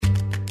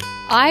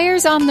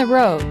Eyres on the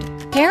Road,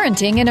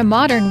 Parenting in a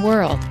Modern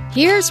World.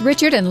 Here's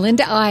Richard and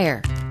Linda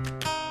Eyre.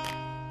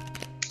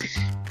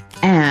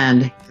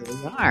 And here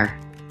we are.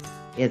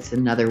 It's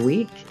another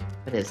week,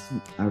 but it's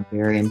a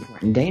very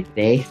important day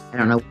today. I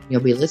don't know when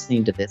you'll be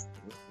listening to this.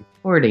 We're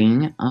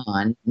recording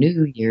on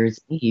New Year's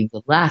Eve,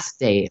 the last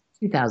day of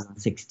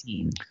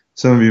 2016.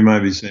 Some of you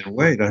might be saying,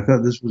 wait, I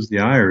thought this was the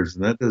Eyres,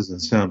 and that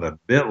doesn't sound a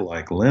bit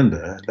like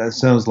Linda. That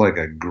sounds like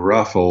a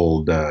gruff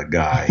old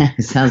guy.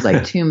 It sounds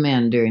like two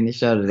men during the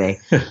show today.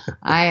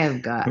 I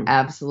have got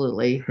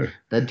absolutely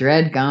the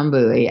dread gone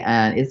buoy,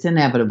 and it's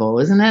inevitable,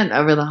 isn't it,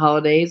 over the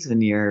holidays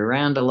when you're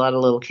around a lot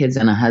of little kids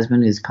and a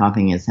husband who's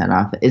coughing his head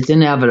off. It's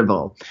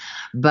inevitable.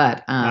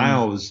 But I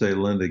always say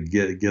Linda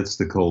gets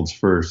the colds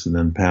first and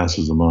then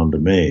passes them on to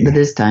me. But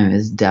this time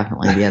is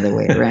definitely the other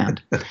way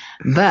around.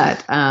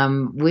 But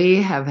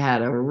we have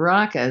had a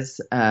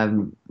raucous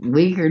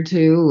week or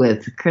two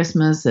with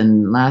Christmas,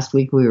 and last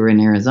week we were in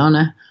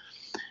Arizona.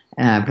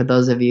 For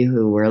those of you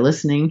who were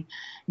listening,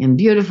 in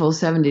beautiful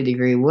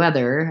 70-degree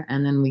weather,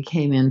 and then we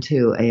came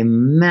into a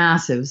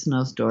massive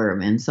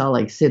snowstorm in Salt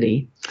Lake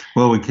City.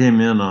 Well, we came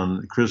in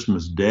on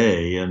Christmas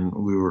Day, and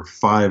we were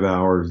 5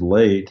 hours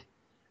late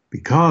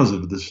because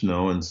of the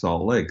snow in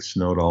Salt Lake. It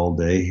snowed all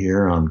day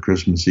here on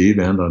Christmas Eve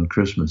and on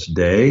Christmas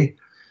Day.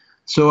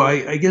 So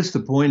I guess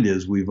the point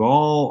is we've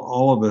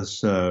all of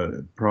us,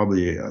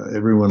 probably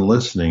everyone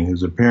listening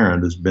who's a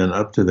parent has been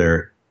up to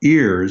their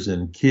ears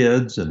in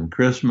kids and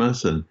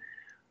Christmas and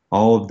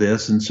all of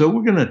this. And so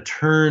we're going to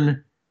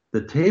turn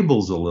the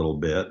tables a little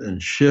bit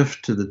and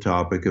shift to the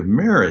topic of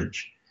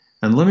marriage.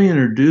 And let me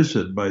introduce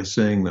it by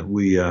saying that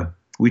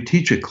we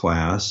teach a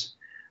class,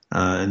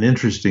 an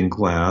interesting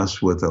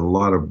class with a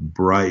lot of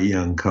bright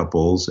young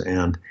couples,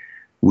 and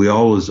we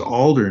always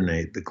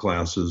alternate the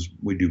classes.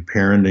 We do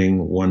parenting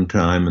one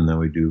time, and then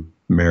we do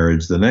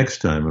marriage the next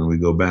time, and we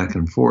go back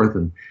and forth.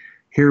 And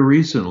here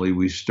recently,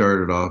 we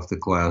started off the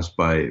class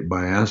by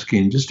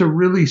asking just a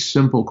really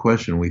simple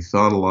question. We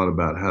thought a lot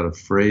about how to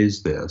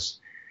phrase this,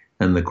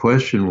 and the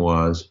question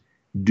was,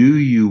 do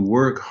you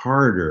work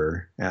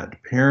harder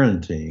at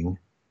parenting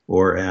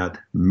or at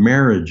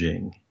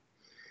marriaging?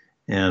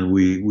 And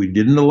we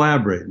didn't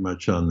elaborate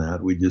much on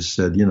that. We just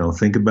said,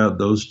 think about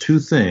those two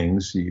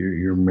things,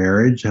 your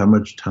marriage, how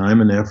much time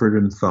and effort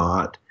and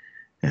thought,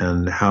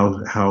 and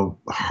how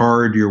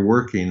hard you're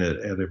working at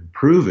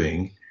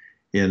improving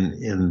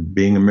in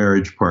being a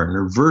marriage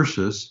partner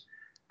versus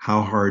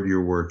how hard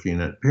you're working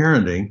at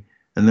parenting.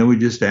 And then we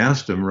just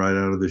asked them right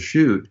out of the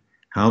chute,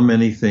 how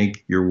many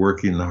think you're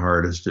working the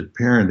hardest at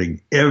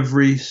parenting?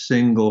 Every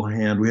single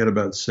hand, we had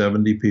about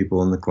 70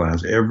 people in the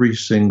class, every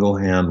single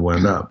hand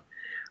went up.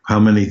 How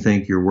many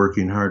think you're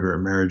working harder at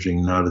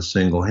marriaging? Not a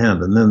single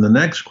hand. And then the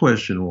next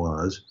question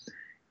was,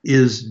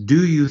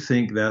 do you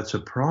think that's a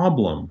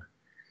problem?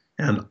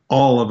 And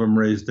all of them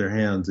raised their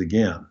hands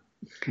again,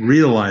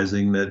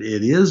 realizing that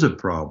it is a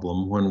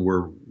problem when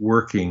we're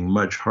working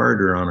much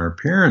harder on our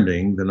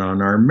parenting than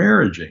on our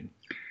marriaging.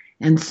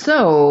 And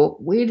so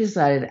we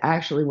decided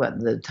actually what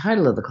the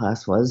title of the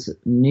class was,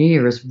 New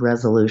Year's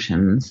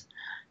Resolutions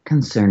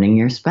Concerning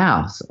Your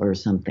Spouse or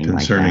something like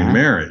that. Concerning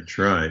marriage,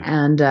 right.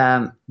 And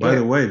by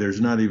the way,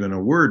 there's not even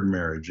a word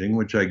marriaging,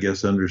 which I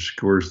guess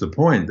underscores the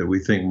point that we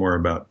think more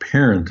about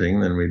parenting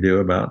than we do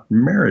about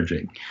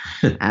marriaging.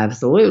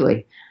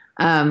 Absolutely.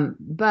 And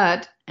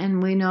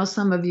we know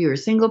some of you are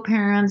single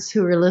parents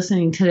who are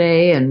listening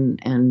today,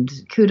 and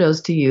kudos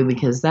to you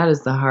because that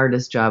is the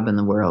hardest job in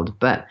the world.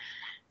 But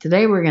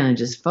today we're going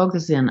to just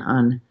focus in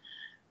on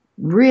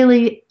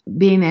really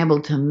being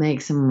able to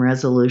make some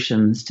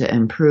resolutions to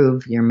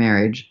improve your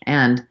marriage.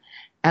 And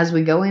as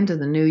we go into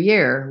the new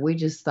year, we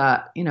just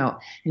thought,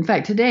 in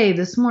fact,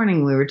 this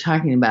morning we were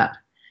talking about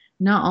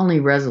not only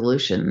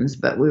resolutions,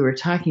 but we were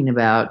talking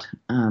about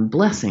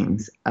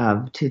blessings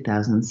of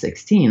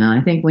 2016. And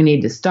I think we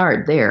need to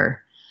start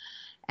there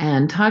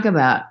and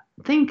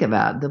think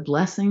about the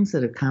blessings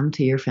that have come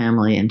to your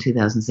family in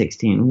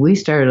 2016. We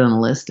started on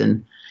a list,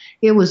 and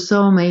it was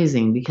so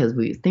amazing because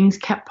things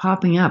kept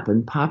popping up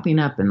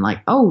and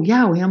like, oh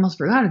yeah, we almost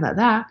forgot about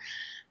that.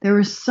 There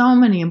were so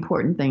many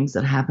important things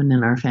that happened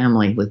in our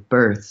family with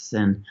births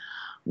and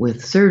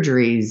with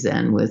surgeries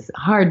and with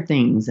hard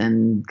things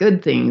and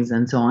good things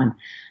and so on.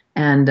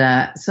 And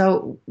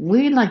so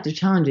we'd like to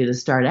challenge you to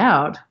start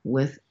out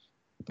with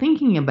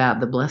thinking about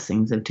the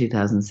blessings of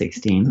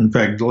 2016. In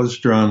fact, let's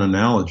draw an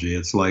analogy.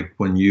 It's like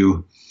when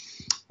you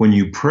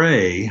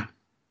pray,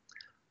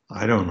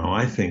 I don't know,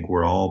 I think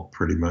we're all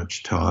pretty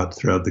much taught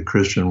throughout the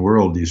Christian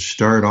world, you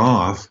start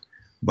off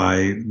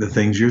by the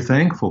things you're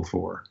thankful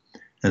for.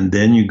 And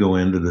then you go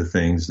into the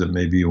things that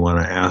maybe you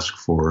want to ask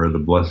for or the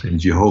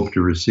blessings you hope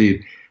to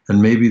receive.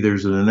 And maybe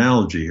there's an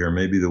analogy here.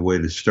 Maybe the way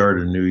to start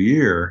a new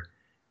year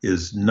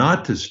is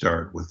not to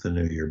start with the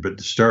new year, but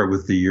to start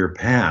with the year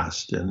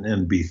past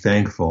and be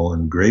thankful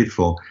and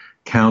grateful,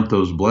 count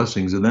those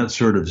blessings. And that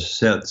sort of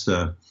sets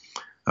a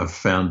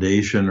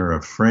foundation or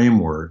a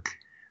framework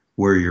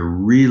where you're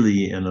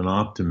really in an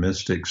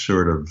optimistic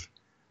sort of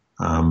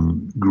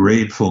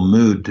grateful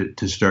mood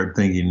to start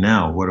thinking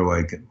now, what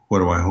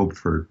do I hope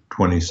for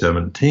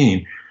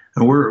 2017?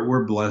 And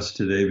we're blessed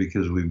today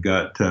because we've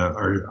got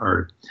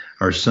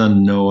our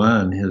son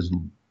Noah and his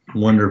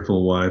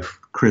wonderful wife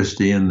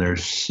Christy and their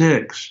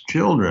 6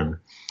 children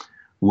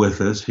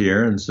with us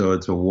here, and so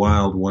it's a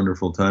wild,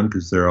 wonderful time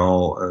because they're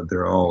all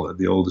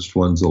the oldest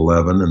one's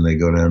 11, and they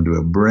go down to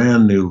a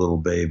brand new little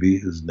baby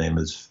whose name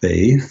is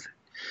Faith,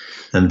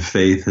 and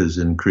Faith has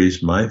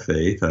increased my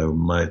faith, I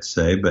might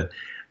say, but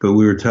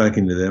we were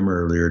talking to them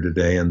earlier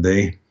today, and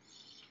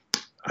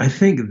I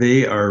think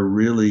they are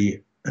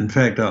really. In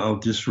fact, I'll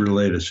just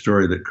relate a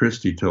story that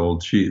Christy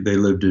told. They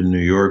lived in New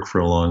York for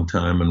a long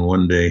time, and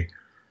one day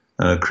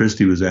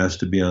Christy was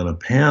asked to be on a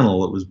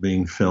panel that was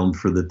being filmed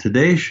for the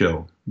Today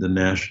Show, the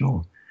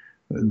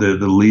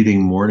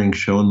leading morning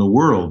show in the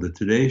world, the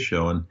Today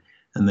Show.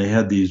 And they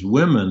had these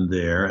women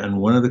there, and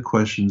one of the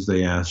questions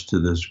they asked to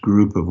this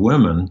group of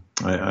women,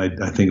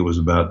 I think it was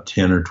about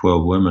 10 or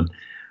 12 women,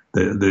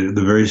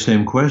 the very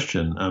same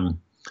question, I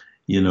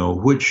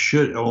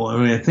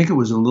think it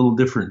was a little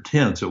different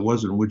tense. It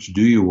wasn't which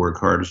do you work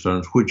hardest on,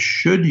 it's which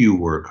should you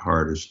work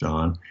hardest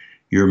on,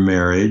 your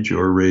marriage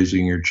or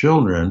raising your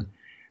children.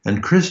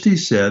 And Christy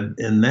said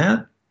in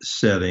that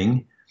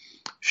setting,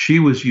 she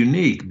was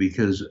unique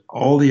because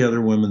all the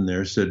other women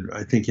there said,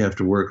 I think you have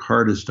to work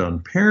hardest on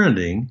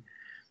parenting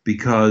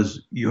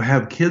because you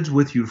have kids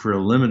with you for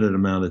a limited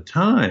amount of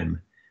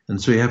time.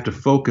 And so you have to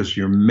focus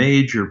your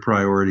major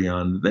priority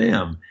on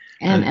them.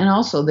 And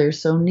also they're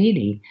so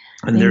needy.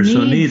 And they're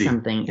so needy.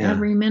 Something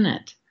every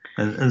minute.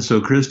 And so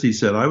Christy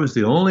said, I was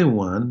the only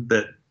one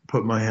that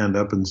put my hand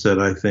up and said,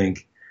 I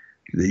think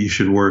that you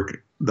should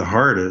work the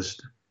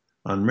hardest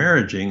on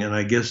marriaging. And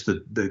I guess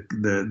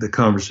the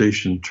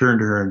conversation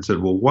turned to her and said,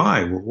 well,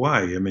 why? Well,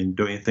 why? I mean,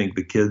 don't you think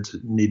the kids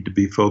need to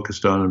be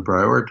focused on and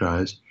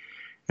prioritized?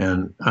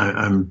 And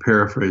I'm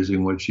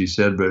paraphrasing what she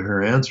said, but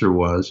her answer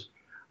was,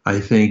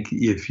 I think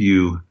if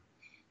you're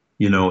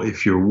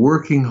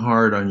working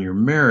hard on your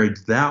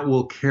marriage, that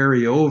will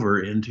carry over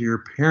into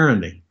your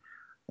parenting.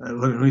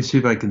 Let me see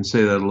if I can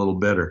say that a little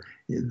better.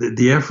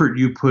 The effort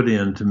you put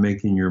into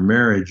making your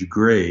marriage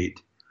great,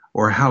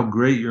 or how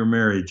great your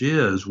marriage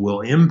is,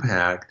 will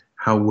impact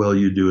how well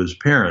you do as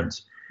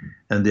parents.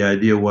 And the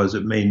idea was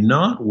it may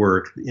not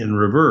work in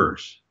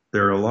reverse.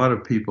 There are a lot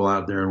of people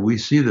out there, and we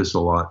see this a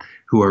lot,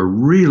 who are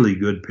really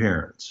good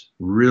parents,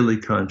 really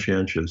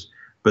conscientious,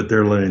 but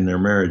they're letting their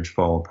marriage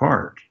fall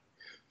apart.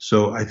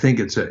 So I think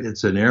it's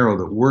an arrow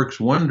that works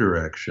one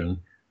direction.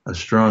 A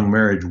strong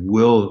marriage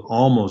will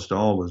almost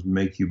always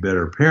make you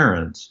better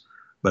parents,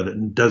 but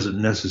it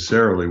doesn't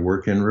necessarily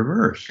work in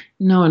reverse.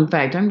 No, in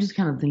fact, I'm just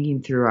kind of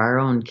thinking through our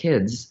own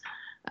kids.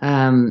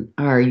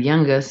 Our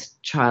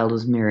youngest child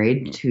was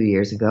married 2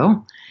 years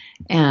ago,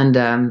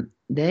 and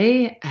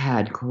they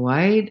had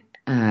quite,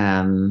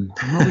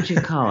 what would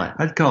you call it?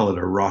 I'd call it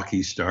a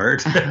rocky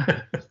start.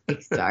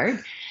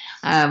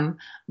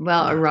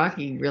 Well, a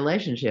rocky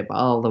relationship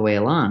all the way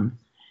along.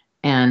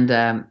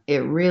 And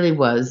it really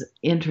was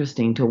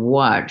interesting to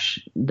watch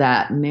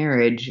that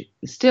marriage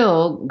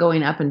still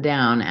going up and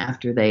down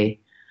after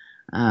they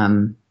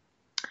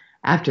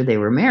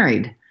were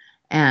married.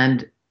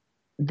 And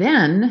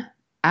then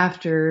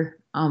after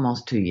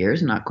almost 2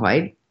 years, not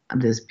quite,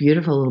 this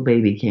beautiful little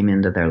baby came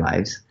into their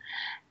lives.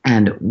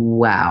 And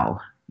wow,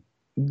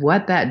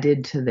 what that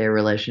did to their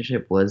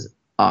relationship was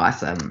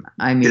awesome.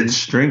 I mean, it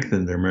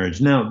strengthened their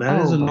marriage. Now,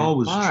 that isn't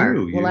always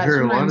true. Well, that's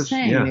what I'm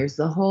saying. Yeah. There's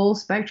the whole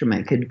spectrum.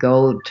 It could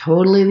go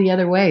totally the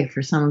other way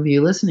for some of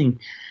you listening.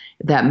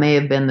 That may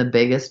have been the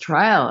biggest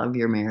trial of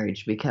your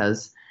marriage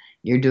because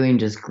you're doing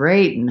just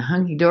great and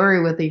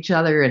hunky-dory with each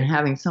other and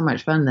having so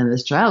much fun. Then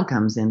this child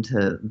comes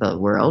into the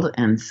world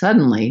and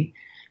suddenly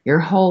your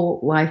whole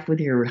life with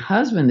your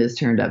husband is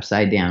turned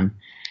upside down.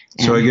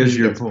 And so I guess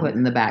your point, put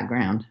in the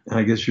background.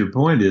 I guess your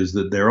point is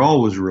that they're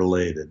always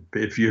related.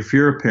 If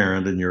you're a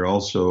parent and you're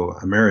also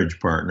a marriage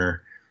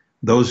partner,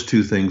 those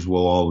two things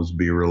will always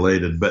be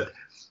related. But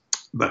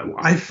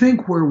I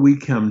think where we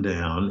come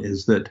down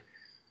is that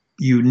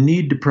you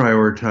need to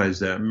prioritize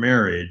that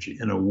marriage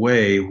in a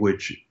way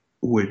which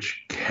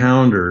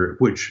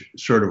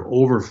sort of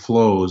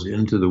overflows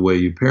into the way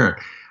you parent.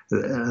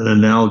 An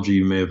analogy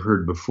you may have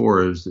heard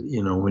before is,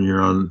 when you're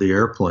on the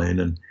airplane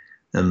and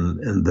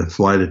the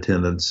flight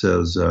attendant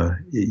says,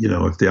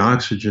 if the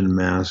oxygen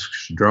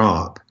masks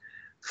drop,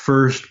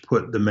 first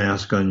put the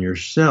mask on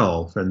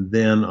yourself and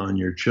then on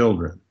your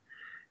children.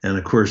 And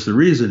of course, the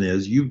reason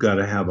is you've got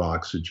to have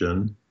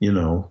oxygen,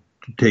 to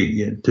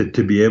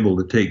be able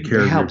to take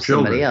care of your children. Help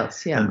somebody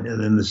else, yeah.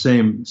 And in the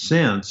same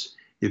sense,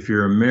 if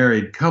you're a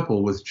married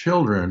couple with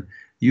children,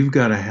 you've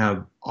got to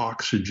have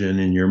oxygen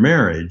in your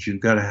marriage. You've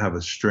got to have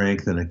a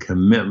strength and a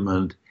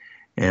commitment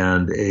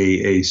and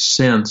a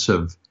sense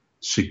of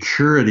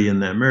security in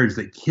that marriage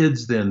that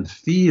kids then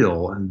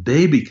feel, and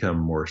they become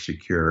more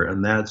secure,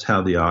 and that's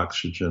how the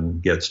oxygen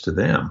gets to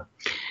them.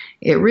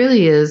 It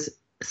really is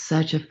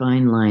such a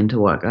fine line to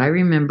walk. I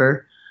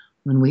remember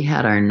when we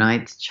had our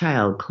 9th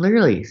child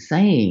clearly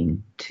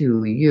saying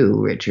to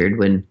you, Richard,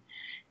 when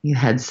you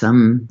had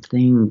some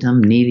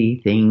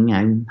needy thing.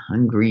 I'm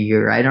hungry,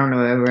 or I don't know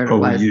whatever it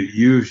was.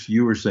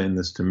 You were saying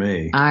this to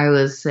me. I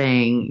was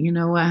saying, you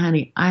know what,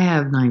 honey? I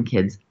have 9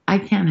 kids. I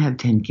can't have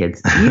 10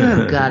 kids. You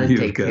have got to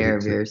take care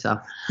of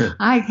yourself.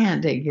 I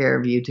can't take care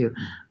of you too,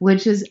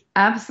 which is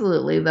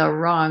absolutely the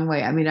wrong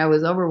way. I mean, I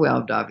was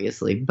overwhelmed,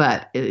 obviously,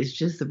 but it's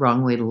just the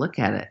wrong way to look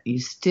at it. You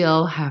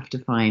still have to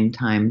find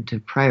time to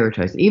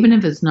prioritize, even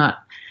if it's not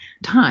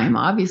time.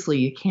 Obviously,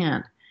 you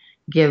can't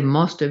give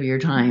most of your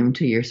time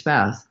to your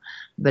spouse,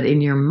 but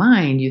in your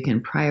mind, you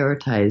can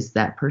prioritize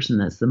that person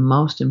that's the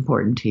most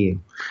important to you.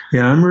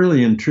 Yeah, I'm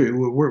really intrigued.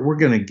 We're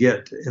going to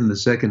get in the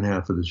second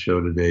half of the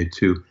show today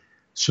to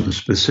some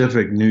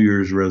specific New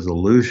Year's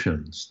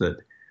resolutions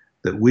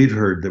that we've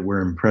heard that were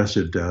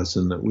impressive to us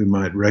and that we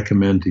might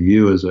recommend to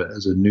you as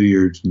a New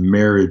Year's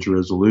marriage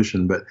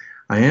resolution. But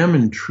I am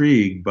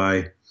intrigued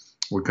by,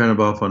 we're kind of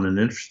off on an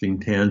interesting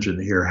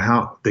tangent here,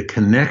 how the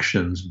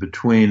connections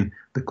between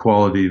the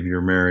quality of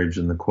your marriage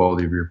and the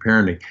quality of your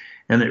parenting.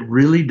 And it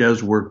really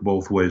does work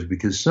both ways,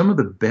 because some of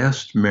the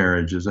best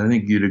marriages, I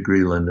think you'd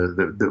agree, Linda,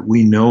 that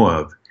we know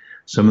of,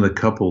 some of the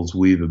couples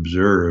we've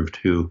observed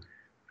who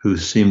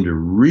seem to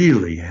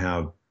really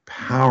have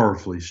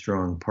powerfully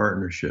strong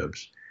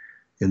partnerships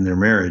in their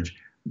marriage,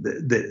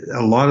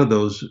 a lot of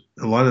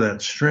that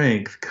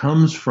strength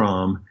comes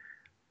from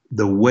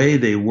the way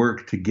they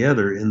work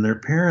together in their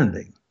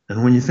parenting.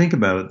 And when you think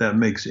about it, that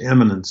makes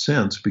eminent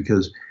sense,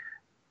 because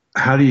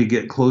how do you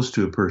get close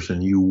to a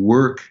person? You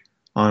work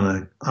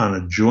on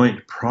a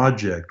joint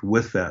project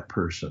with that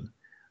person.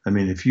 I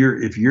mean, if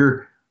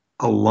you're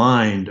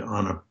aligned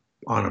on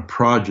a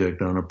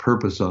project, on a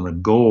purpose, on a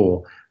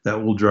goal,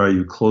 that will draw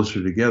you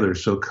closer together.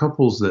 So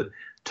couples that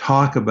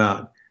talk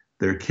about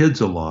their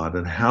kids a lot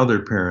and how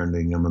they're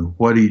parenting them and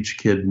what each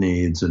kid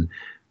needs, and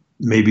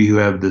maybe you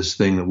have this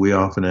thing that we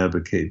often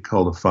advocate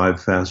called a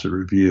 5-facet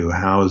review.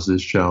 How is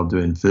this child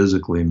doing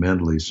physically,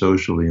 mentally,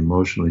 socially,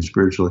 emotionally,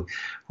 spiritually?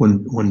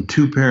 When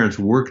two parents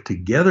work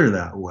together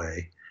that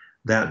way,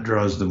 that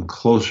draws them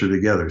closer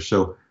together.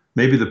 So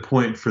maybe the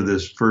point for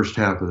this first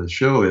half of the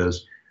show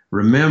is,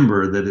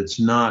 remember that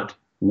it's not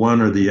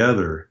one or the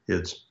other.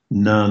 It's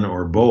none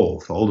or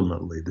both.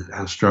 Ultimately,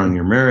 how strong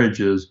your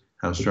marriage is,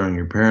 how strong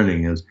your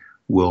parenting is,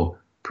 will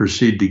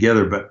proceed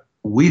together. But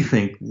we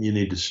think you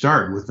need to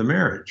start with the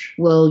marriage.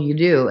 Well, you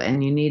do,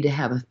 and you need to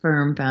have a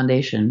firm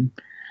foundation.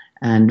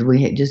 And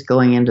just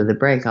going into the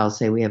break, I'll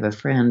say we have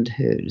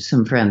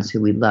some friends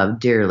who we love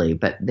dearly,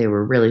 but they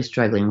were really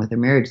struggling with their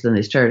marriage. Then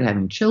they started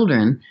having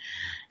children,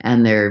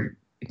 and their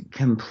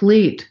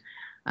complete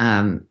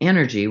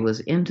energy was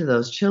into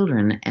those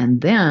children.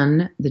 And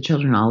then the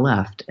children all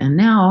left, and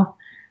now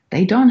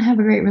they don't have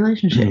a great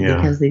relationship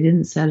because they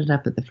didn't set it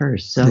up at the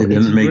first. So they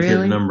didn't it's make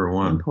really it number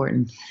one.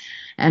 Important.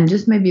 And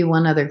just maybe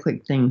one other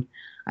quick thing.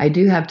 I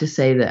do have to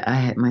say that I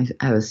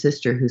have a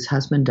sister whose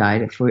husband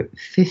died at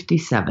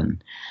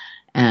 57.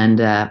 And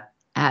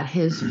at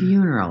his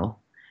funeral,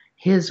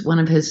 one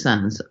of his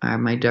sons,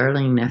 my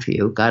darling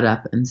nephew, got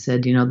up and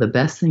said, you know, the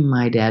best thing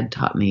my dad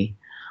taught me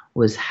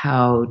was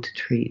how to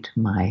treat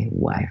my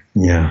wife.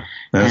 Yeah,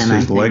 that's and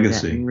his I think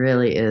legacy. That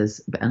really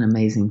is an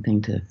amazing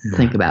thing to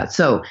think about.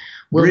 So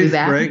we'll be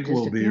back break. in just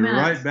We'll a be few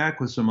minutes. right back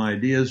with some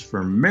ideas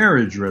for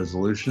marriage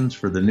resolutions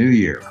for the new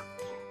year.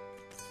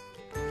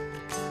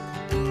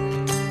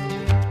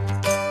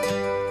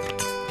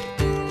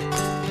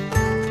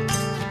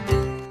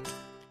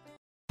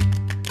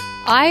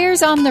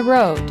 Eyre's on the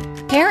Road,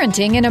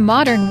 Parenting in a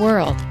Modern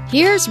World.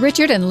 Here's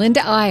Richard and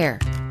Linda Eyre.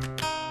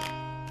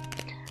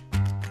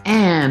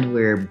 And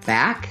we're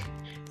back,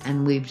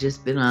 and we've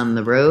just been on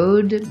the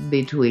road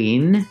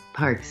between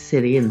Park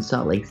City and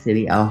Salt Lake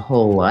City a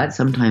whole lot,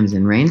 sometimes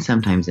in rain,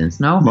 sometimes in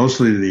snow.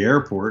 Mostly to the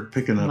airport,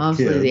 picking up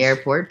kids. Mostly the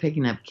airport,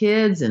 picking up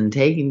kids and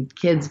taking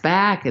kids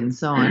back and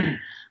so on.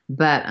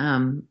 But,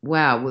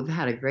 wow, we've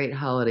had a great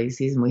holiday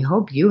season. We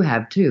hope you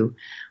have, too.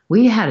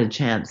 We had a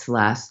chance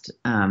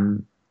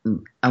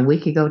a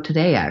week ago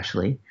today,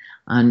 actually,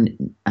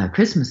 on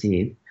Christmas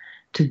Eve,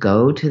 to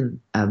go to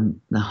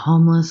the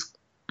homeless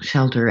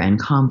shelter and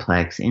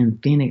complex in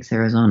Phoenix,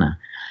 Arizona.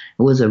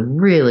 It was a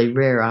really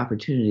rare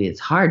opportunity. It's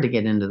hard to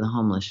get into the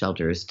homeless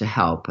shelters to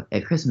help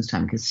at Christmas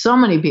time because so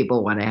many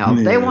people want to help.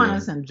 They want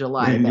us in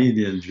July. They need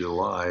in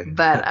July.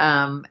 But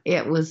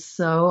it was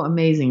so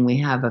amazing. We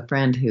have a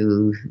friend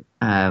who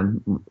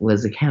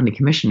was a county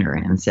commissioner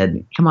and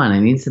said, come on, I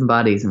need some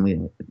bodies.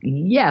 And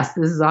yes,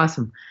 this is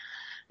awesome.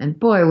 And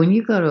boy, when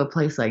you go to a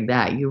place like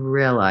that, you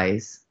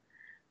realize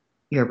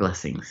your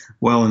blessings.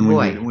 Well, and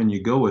when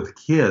you go with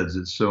kids,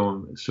 it's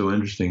so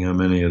interesting how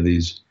many of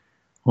these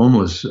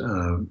homeless,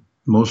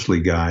 mostly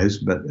guys,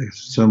 but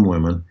some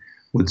women,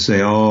 would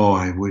say, oh,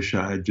 I wish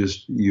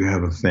you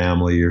have a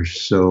family. You're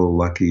so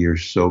lucky. You're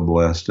so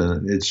blessed.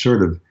 And it's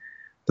sort of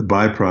the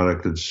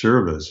byproduct of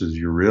service, as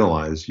you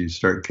realize, you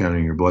start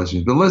counting your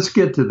blessings. But let's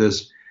get to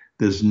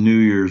this New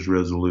Year's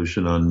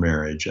resolution on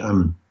marriage.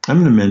 I'm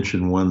going to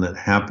mention one that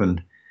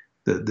happened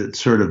that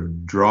sort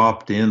of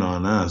dropped in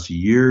on us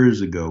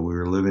years ago. We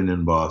were living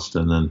in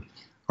Boston, and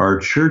our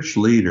church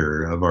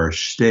leader of our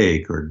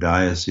stake or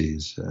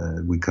diocese,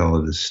 we call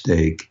it a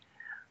stake,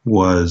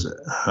 was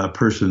a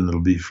person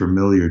that'll be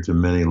familiar to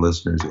many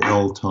listeners,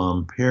 L.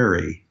 Tom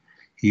Perry.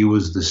 He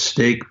was the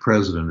stake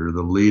president or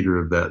the leader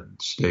of that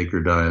stake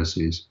or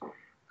diocese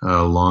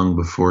long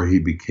before he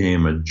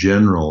became a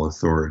general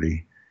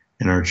authority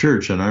in our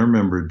church. And I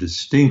remember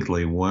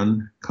distinctly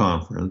one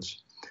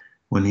conference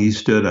when he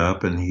stood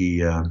up and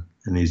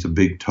he's a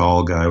big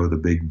tall guy with a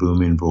big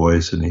booming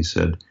voice, and he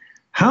said,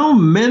 "How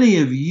many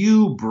of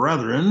you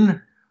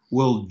brethren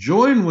will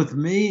join with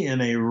me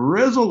in a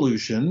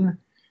resolution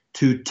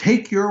to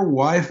take your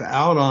wife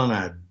out on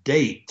a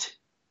date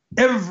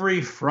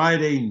every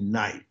Friday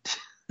night?"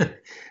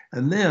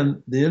 And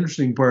then the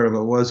interesting part of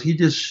it was he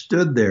just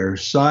stood there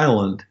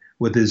silent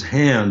with his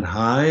hand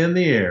high in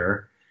the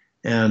air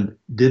and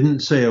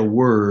didn't say a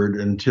word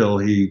until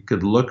he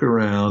could look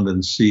around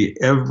and see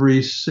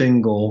every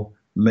single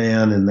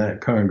man in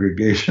that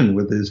congregation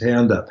with his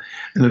hand up.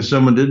 And if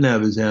someone didn't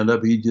have his hand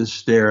up, he'd just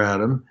stare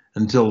at him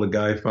until the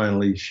guy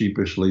finally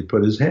sheepishly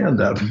put his hand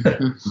up.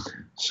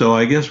 So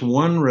I guess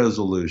one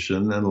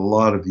resolution, and a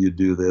lot of you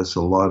do this,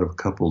 a lot of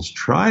couples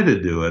try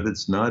to do it,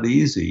 it's not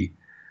easy,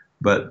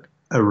 but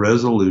a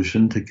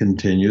resolution to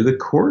continue the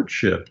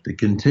courtship, to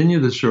continue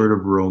the sort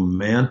of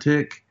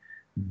romantic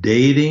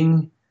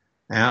dating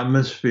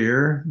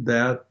atmosphere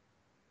that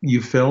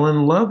you fell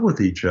in love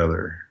with each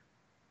other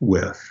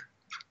with.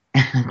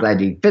 I'm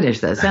glad you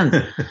finished that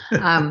sentence.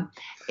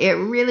 It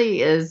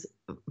really is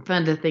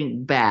fun to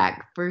think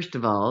back, first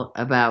of all,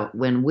 about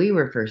when we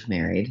were first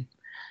married.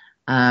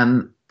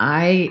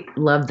 I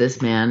love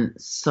this man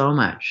so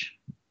much,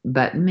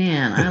 but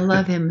man, I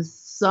love him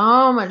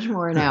so much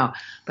more now.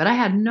 But I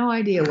had no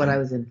idea what I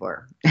was in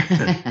for.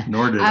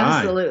 Nor did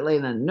Absolutely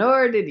none.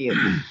 Nor did you.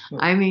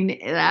 I mean,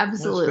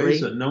 absolutely. Let's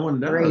face it, no one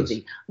does.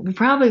 Crazy.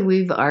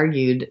 We've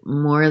argued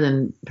more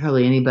than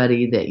probably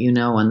anybody that you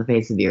know on the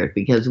face of the earth,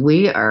 because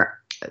we are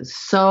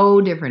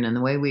so different in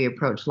the way we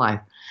approach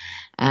life.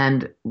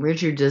 And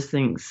Richard just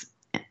thinks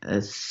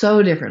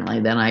so differently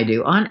than I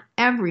do on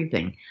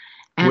everything.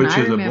 And which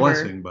is a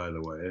blessing, by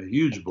the way, a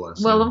huge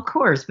blessing. Well, of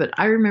course, but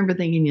I remember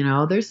thinking,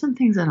 there's some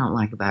things I don't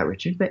like about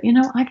Richard, but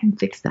I can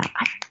fix that.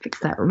 I can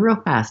fix that real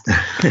fast.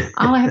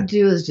 All I have to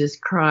do is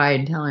just cry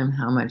and tell him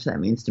how much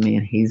that means to me,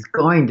 and he's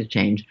going to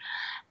change.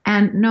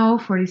 And no,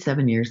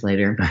 47 years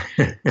later,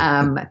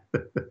 and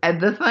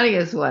the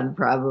funniest one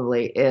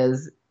probably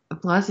is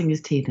flossing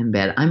his teeth in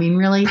bed. I mean,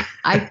 really,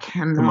 I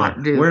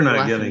cannot do. We're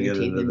not getting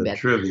into the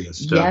trivia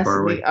stuff, yes,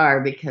 are we? Yes, we are,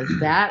 because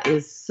that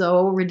is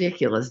so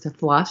ridiculous to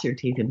floss your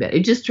teeth in bed.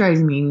 It just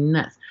drives me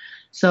nuts.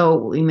 So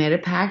we made a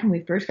pact when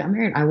we first got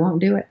married. I won't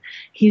do it.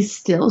 He's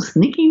still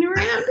sneaking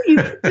around.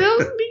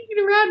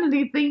 And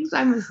he thinks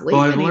I'm asleep.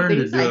 Well, I've learned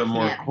to do it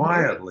more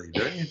quietly,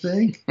 don't you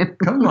think?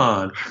 Come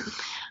on.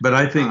 But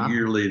I think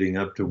you're leading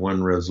up to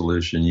one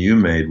resolution you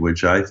made,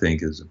 which I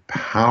think is a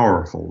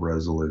powerful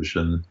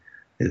resolution.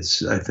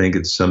 I think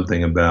it's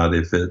something about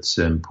if it's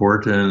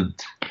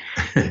important.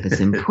 If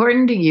it's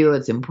important to you,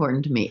 it's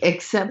important to me,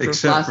 except for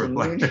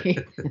flossing your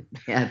teeth.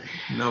 Yeah.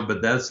 No,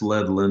 but that's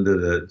led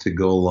Linda to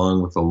go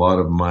along with a lot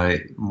of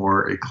my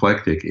more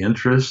eclectic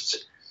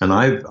interests. And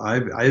I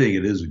think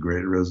it is a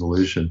great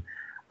resolution.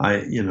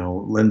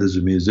 Linda's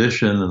a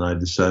musician, and I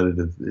decided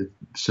if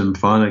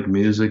symphonic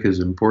music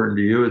is important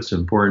to you, it's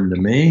important to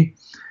me.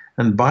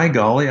 And by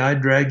golly, I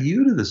drag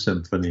you to the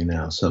symphony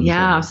now sometimes.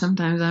 Yeah,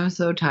 sometimes I'm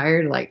so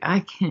tired, like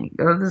I can't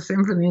go to the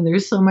symphony.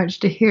 There's so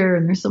much to hear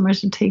and there's so much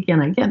to take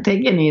in. I can't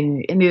take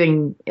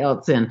anything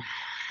else in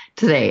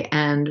today.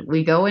 And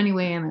we go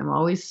anyway, and I'm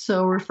always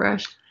so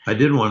refreshed. I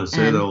did want to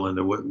say, though,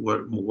 Linda,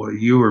 what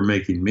you were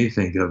making me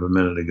think of a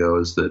minute ago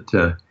is that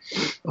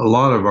a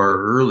lot of our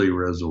early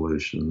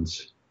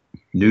resolutions,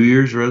 New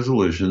Year's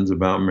resolutions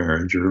about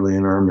marriage, early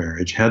in our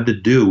marriage, had to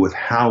do with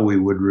how we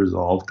would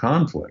resolve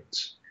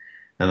conflicts.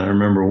 And I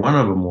remember one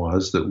of them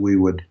was that we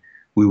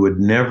would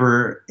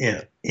never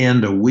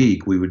end a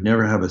week. We would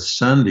never have a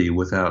Sunday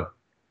without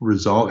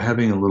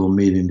having a little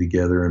meeting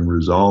together and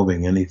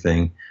resolving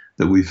anything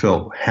that we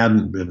felt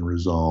hadn't been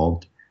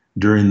resolved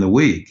during the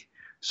week.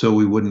 So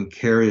we wouldn't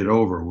carry it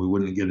over. We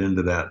wouldn't get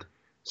into that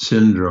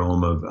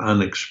syndrome of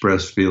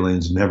unexpressed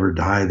feelings never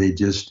die. They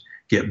just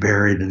get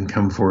buried and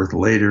come forth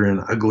later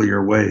in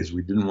uglier ways.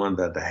 We didn't want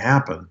that to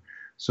happen.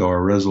 So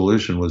our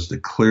resolution was to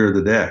clear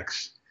the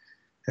decks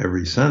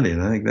every Sunday,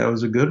 and I think that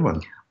was a good one.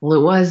 Well,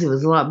 it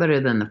was a lot better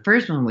than the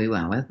first one we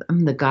went with.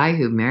 The guy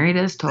who married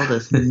us told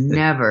us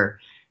never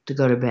to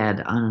go to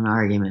bed on an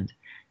argument.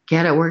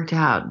 Get it worked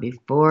out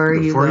before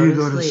you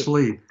go to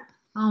sleep.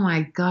 Oh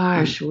my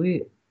gosh,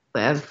 we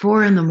at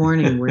 4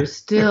 a.m, we're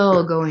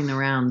still going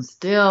around,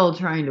 still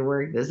trying to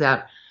work this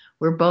out.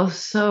 We're both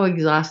so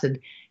exhausted.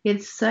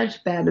 It's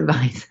such bad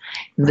advice.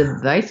 The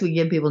advice we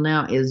give people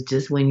now is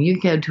just when you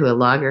get to a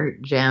logger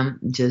jam,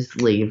 just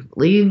leave.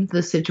 Leave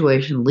the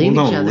situation. Leave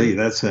well, each don't other. leave.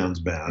 That sounds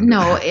bad.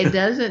 No, it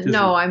doesn't. Just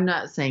No, I'm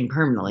not saying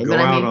permanently, go but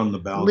I out mean, on the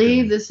balcony.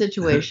 leave the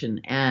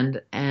situation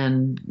and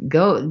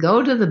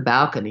go to the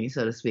balcony,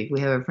 so to speak. We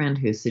have a friend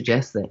who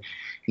suggests that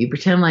you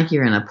pretend like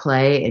you're in a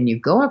play and you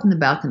go up in the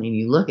balcony and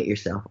you look at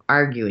yourself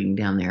arguing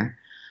down there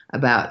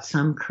about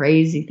some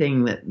crazy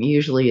thing that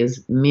usually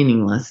is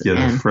meaningless. Get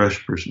and a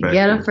fresh perspective.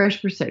 Get a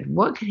fresh perspective.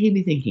 What could he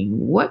be thinking?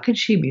 What could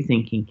she be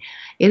thinking?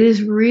 It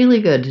is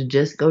really good to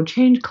just go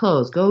change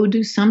clothes, go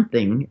do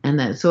something, and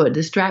that so it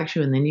distracts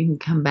you, and then you can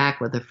come back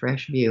with a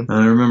fresh view. And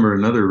I remember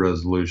another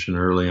resolution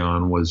early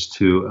on was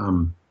to,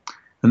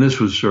 and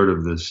this was sort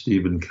of the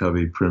Stephen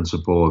Covey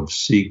principle of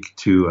seek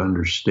to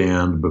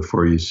understand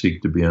before you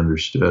seek to be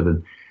understood.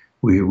 And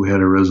we had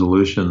a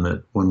resolution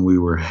that when we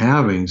were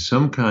having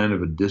some kind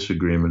of a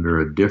disagreement or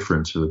a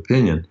difference of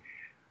opinion,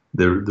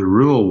 the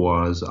rule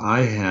was I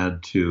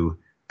had to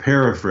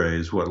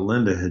paraphrase what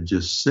Linda had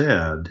just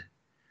said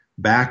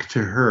back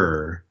to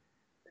her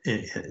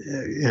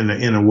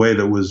in a way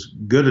that was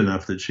good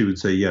enough that she would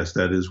say, yes,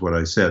 that is what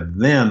I said.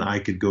 Then I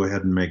could go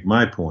ahead and make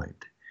my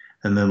point.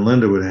 And then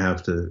Linda would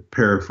have to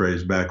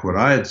paraphrase back what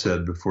I had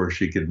said before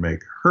she could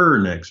make her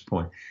next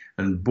point.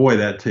 And boy,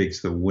 that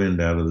takes the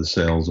wind out of the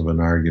sails of an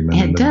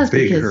argument in a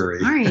big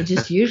hurry. Aren't you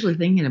just usually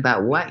thinking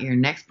about what your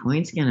next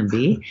point's going to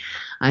be?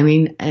 I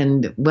mean,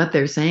 and what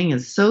they're saying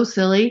is so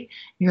silly.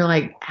 You're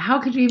like, how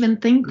could you even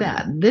think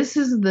that? This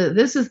is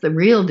the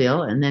real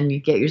deal. And then you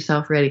get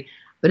yourself ready.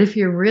 But if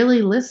you're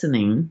really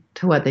listening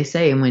to what they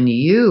say, and when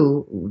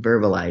you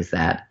verbalize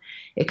that,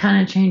 it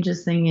kind of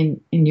changes things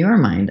in your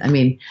mind. I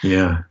mean,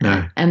 yeah.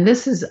 And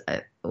this is,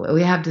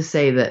 we have to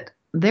say that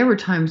there were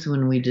times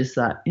when we just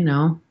thought,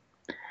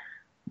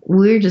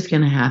 we're just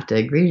going to have to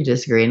agree to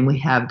disagree, and we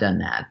have done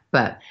that.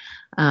 But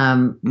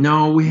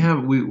no, we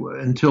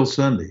until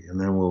Sunday,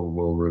 and then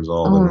we'll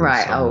resolve it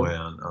in some way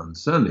on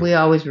Sunday. We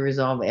always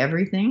resolve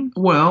everything.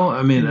 Well,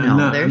 I mean,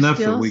 enough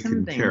that we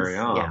can things. carry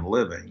on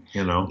living,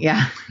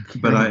 Yeah.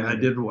 But I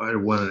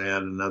wanted to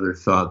add another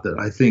thought that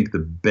I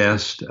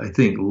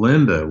think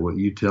Linda, what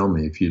you tell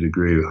me if you'd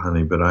agree,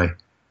 honey, but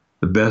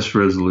the best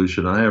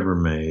resolution I ever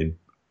made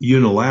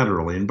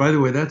unilaterally, and by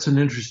the way, that's an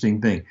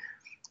interesting thing.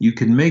 You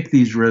can make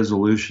these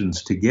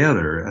resolutions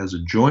together as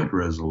a joint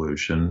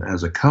resolution,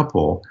 as a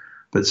couple,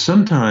 but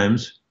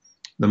sometimes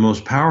the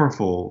most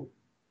powerful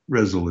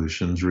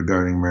resolutions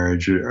regarding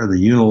marriage are the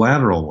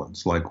unilateral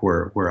ones, like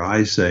where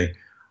I say,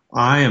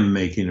 I am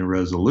making a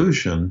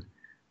resolution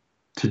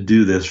to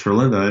do this for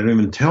Linda. I don't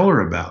even tell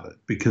her about it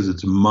because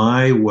it's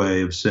my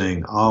way of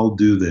saying I'll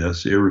do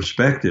this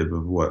irrespective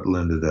of what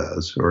Linda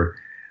does.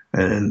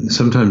 And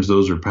sometimes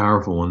those are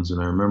powerful ones.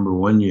 And I remember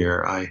one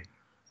year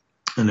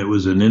and it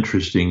was an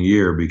interesting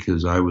year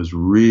because I was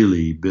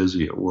really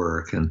busy at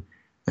work and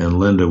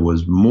Linda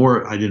was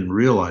more, I didn't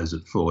realize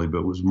it fully,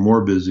 but was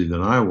more busy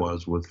than I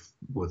was with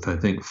I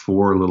think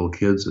 4 little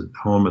kids at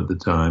home at the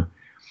time.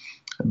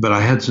 But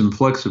I had some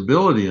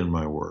flexibility in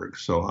my work.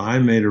 So I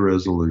made a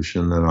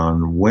resolution that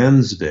on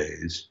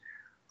Wednesdays,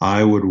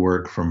 I would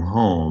work from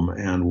home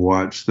and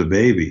watch the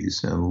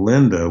babies, and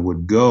Linda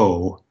would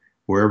go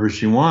wherever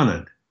she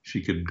wanted.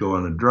 She could go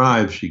on a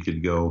drive. She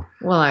could go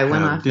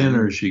have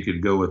dinner. She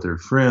could go with her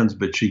friends,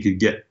 but she could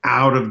get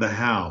out of the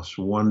house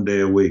one day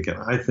a week. And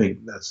I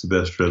think that's the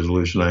best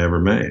resolution I ever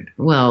made.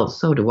 Well,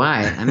 so do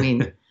I. I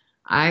mean,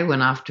 I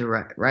went off to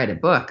write a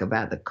book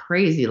about the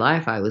crazy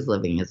life I was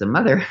living as a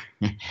mother.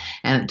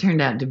 And it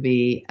turned out to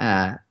be,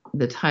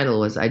 the title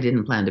was I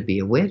Didn't Plan to Be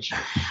a Witch.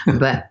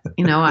 But,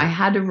 I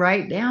had to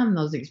write down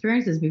those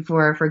experiences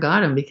before I forgot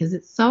them because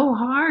it's so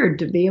hard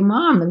to be a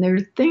mom. And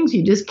there's things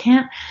you just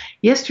can't.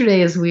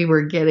 Yesterday, as we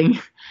were getting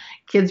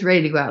kids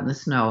ready to go out in the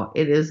snow,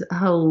 it is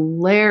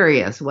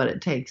hilarious what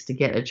it takes to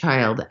get a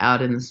child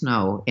out in the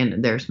snow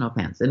in their snow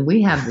pants. And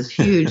we have this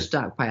huge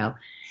stockpile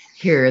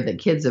here that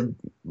kids have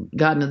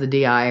gotten to the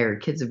DI or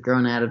kids have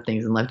grown out of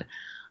things and left.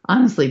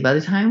 Honestly, by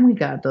the time we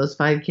got those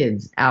 5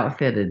 kids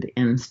outfitted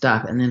and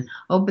stuff, and then,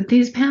 but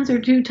these pants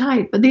are too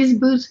tight, but these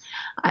boots,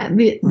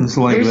 it's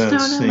like that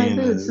scene.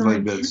 It's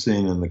like that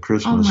scene in the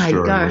Christmas story.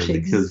 Oh my gosh, where the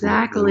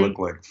exactly. Kids look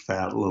like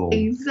fat little.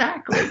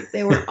 Exactly.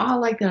 They were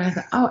all like that. I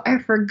thought, I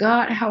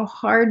forgot how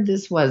hard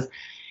this was.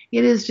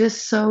 It is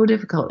just so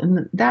difficult.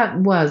 And that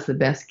was the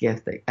best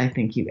gift that I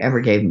think you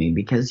ever gave me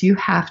because you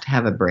have to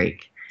have a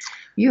break.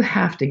 You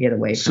have to get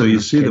away from So you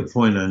see kids. The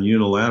point on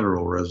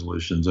unilateral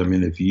resolutions. I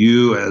mean, if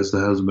you as the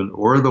husband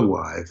or the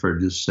wife are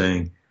just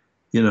saying,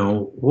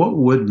 what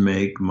would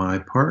make my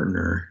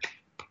partner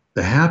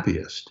the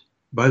happiest?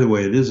 By the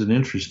way, it is an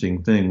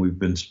interesting thing. We've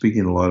been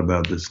speaking a lot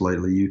about this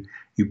lately.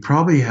 You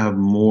probably have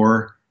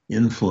more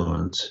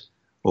influence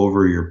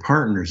over your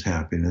partner's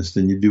happiness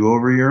than you do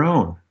over your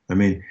own. I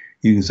mean,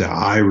 you can say,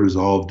 I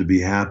resolve to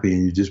be happy,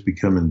 and you just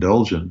become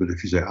indulgent. But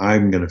if you say,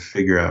 I'm going to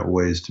figure out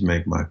ways to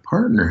make my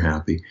partner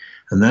happy,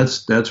 and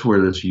that's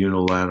where this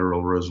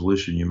unilateral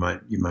resolution, you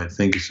might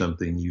think of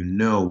something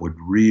would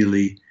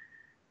really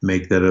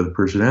make that other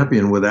person happy.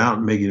 And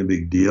without making a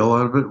big deal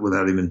out of it,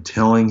 without even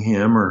telling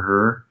him or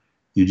her,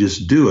 you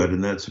just do it.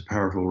 And that's a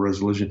powerful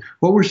resolution.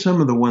 What were some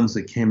of the ones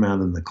that came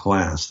out in the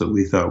class that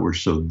we thought were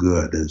so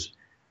good as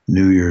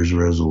New Year's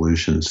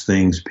resolutions,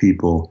 things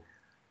people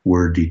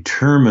were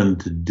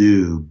determined to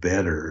do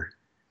better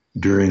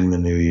during the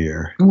new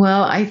year?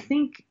 Well, I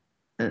think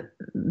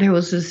there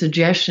was a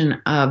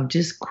suggestion of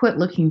just quit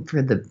looking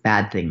for the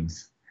bad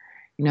things.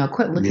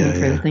 Quit looking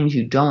for the things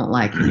you don't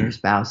like in your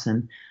spouse.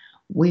 And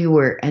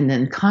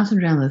then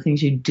concentrate on the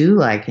things you do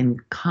like and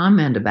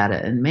comment about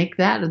it and make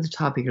that at the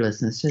top of your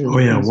list instead of the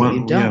things that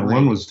you don't like.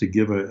 One was to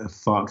give a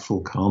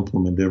thoughtful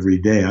compliment every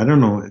day. I don't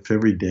know if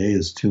every day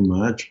is too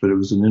much, but it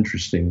was an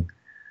interesting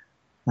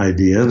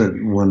idea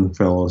that one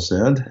fellow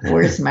said.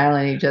 We're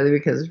smiling at each other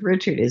because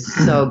Richard is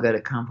so good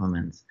at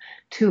compliments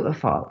to a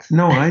fault.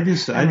 No, I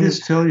just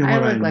tell you what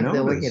I look like noticed.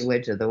 The Wicked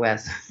Witch of the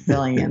West,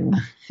 filling in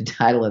the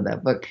title of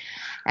that book.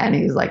 And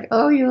he was like,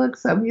 "Oh, you look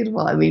so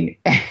beautiful." I mean,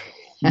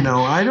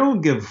 no, I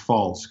don't give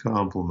false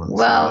compliments.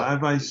 Well,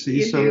 if I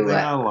see something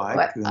I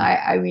like,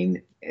 I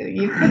mean,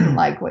 you couldn't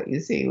like what you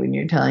see when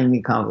you're telling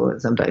me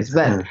compliments sometimes,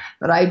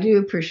 but I do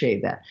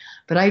appreciate that.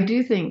 But I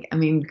do think, I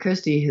mean,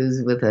 Christy,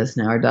 who's with us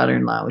now, our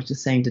daughter-in-law, was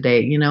just saying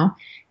today,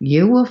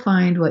 you will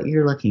find what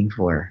you're looking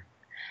for,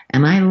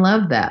 and I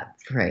love that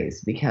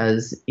phrase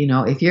because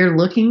if you're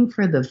looking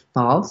for the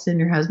faults in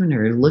your husband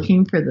or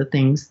looking for the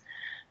things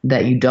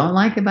that you don't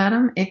like about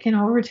him, it can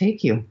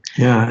overtake you.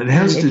 Yeah, it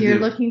has to. If you're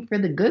looking for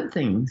the good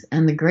things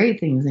and the great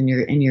things, and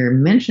you're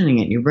mentioning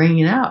it, you're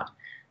bringing it out,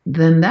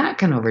 then that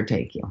can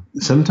overtake you.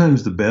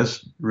 Sometimes the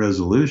best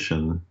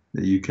resolution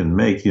that you can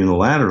make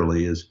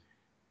unilaterally is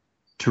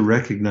to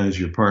recognize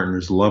your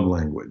partner's love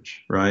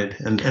language, right?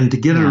 And to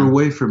get it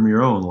away from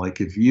your own. Like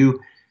if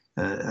you,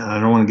 I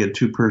don't want to get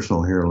too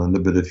personal here, Linda,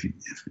 but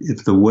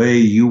if the way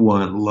you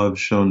want love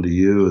shown to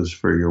you is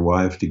for your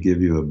wife to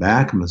give you a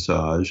back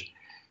massage,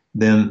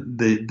 then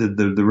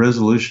the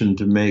resolution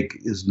to make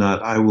is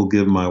not, I will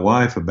give my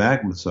wife a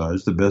back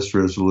massage. The best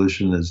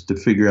resolution is to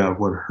figure out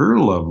what her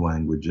love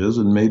language is.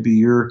 And maybe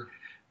your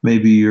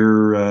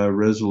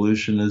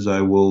resolution is, I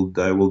will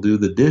do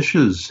the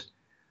dishes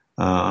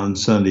on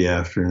Sunday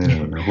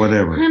afternoon or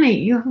whatever. Honey,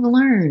 you have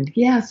learned.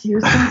 Yes,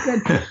 you're so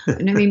good.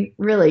 And I mean,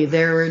 really,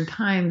 there were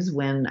times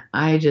when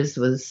I just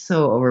was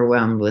so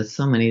overwhelmed with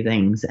so many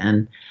things.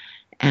 And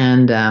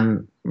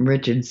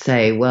Richard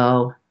say,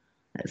 well,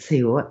 let's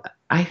see,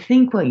 I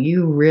think what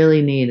you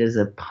really need is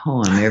a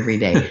poem every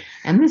day.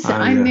 And this,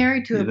 I'm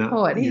married to a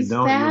poet. He's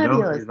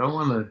fabulous. You don't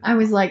want to. I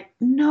was like,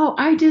 no,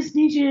 I just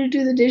need you to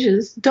do the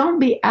dishes. Don't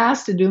be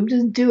asked to do them.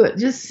 Just do it.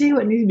 Just see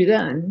what needs to be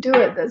done and do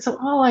it. That's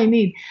all I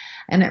need.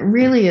 And it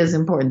really is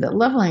important. That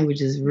love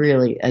language is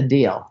really a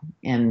deal.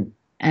 And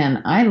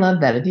I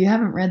love that. If you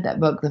haven't read that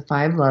book, The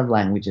 5 Love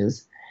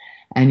Languages,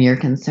 and you're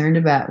concerned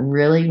about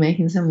really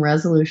making some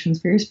resolutions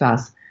for your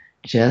spouse,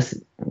 just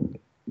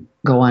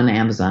go on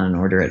Amazon and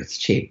order it. It's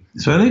cheap.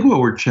 So I think what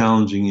we're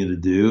challenging you to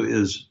do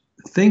is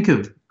think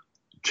of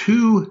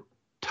 2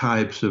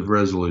 types of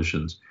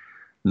resolutions.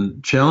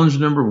 Challenge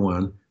number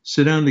 1,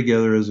 sit down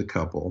together as a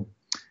couple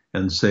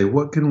and say,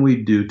 what can we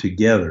do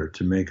together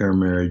to make our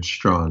marriage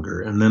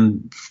stronger? And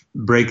then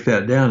break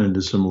that down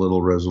into some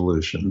little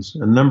resolutions.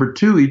 And number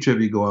 2, each of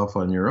you go off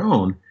on your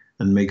own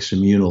and make some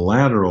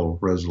unilateral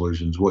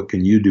resolutions. What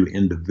can you do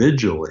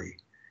individually,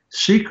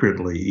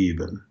 secretly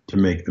even, to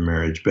make the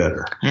marriage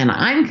better? And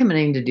I'm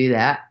committing to do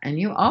that, and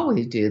you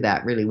always do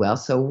that really well.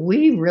 So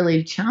we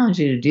really challenge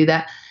you to do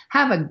that.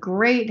 Have a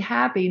great,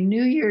 happy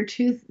New Year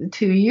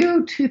to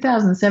you.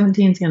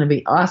 2017 is going to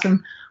be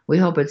awesome. We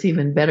hope it's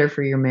even better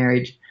for your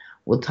marriage.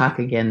 We'll talk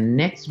again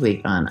next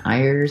week on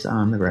Eyres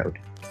on the Road.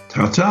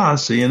 Ta-ta.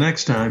 See you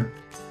next time.